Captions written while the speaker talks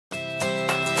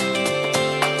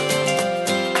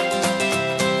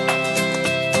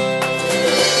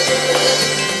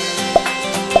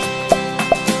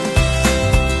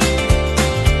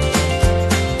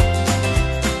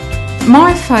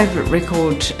favourite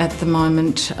record at the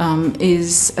moment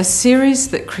is a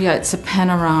series that creates a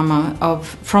panorama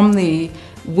from the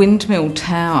Windmill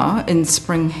Tower in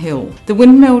Spring Hill. The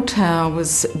Windmill Tower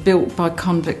was built by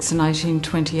convicts in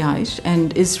 1828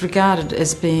 and is regarded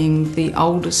as being the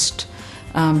oldest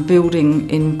building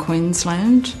in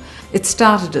Queensland. It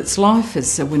started its life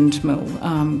as a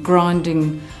windmill,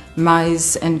 grinding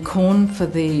maize and corn for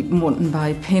the Moreton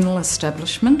Bay penal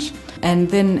establishment, and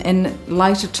then in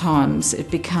later times it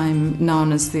became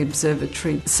known as the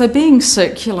observatory. So being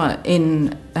circular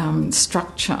in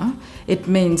structure, it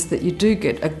means that you do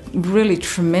get a really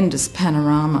tremendous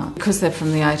panorama. Because they're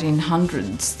from the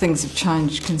 1800s, things have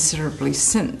changed considerably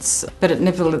since, but it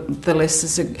nevertheless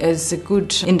is a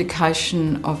good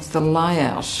indication of the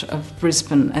layout of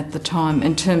Brisbane at the time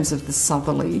in terms of the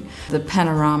southerly. The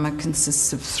panorama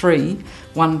consists of three,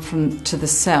 one to the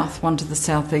south, one to the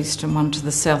southeast and one to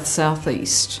the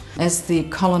south-southeast. As the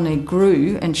colony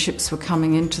grew and ships were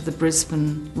coming into the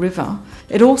Brisbane River,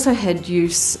 it also had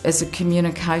use as a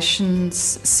communications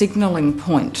signalling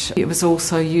point. It was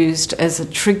also used as a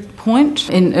trig point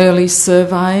in early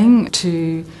surveying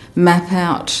to map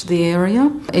out the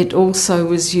area. It also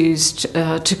was used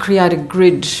to create a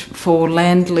grid for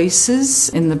land leases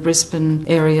in the Brisbane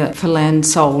area for land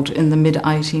sold in the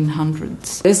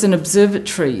mid-1800s. As an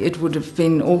observatory, it would have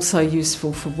been also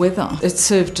useful for weather. It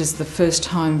served as the first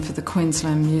home for the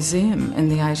Queensland Museum in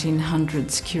the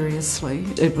 1800s, curiously.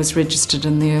 It was registered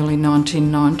in the early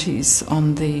 1990s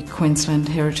on the Queensland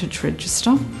Heritage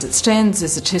Register. It stands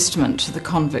as a testament to the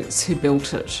convicts who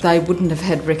built it. They wouldn't have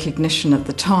had recognition at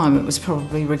the time. It was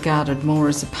probably regarded more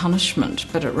as a punishment,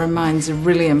 but it remains a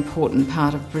really important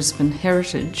part of Brisbane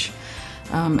heritage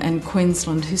and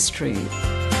Queensland history.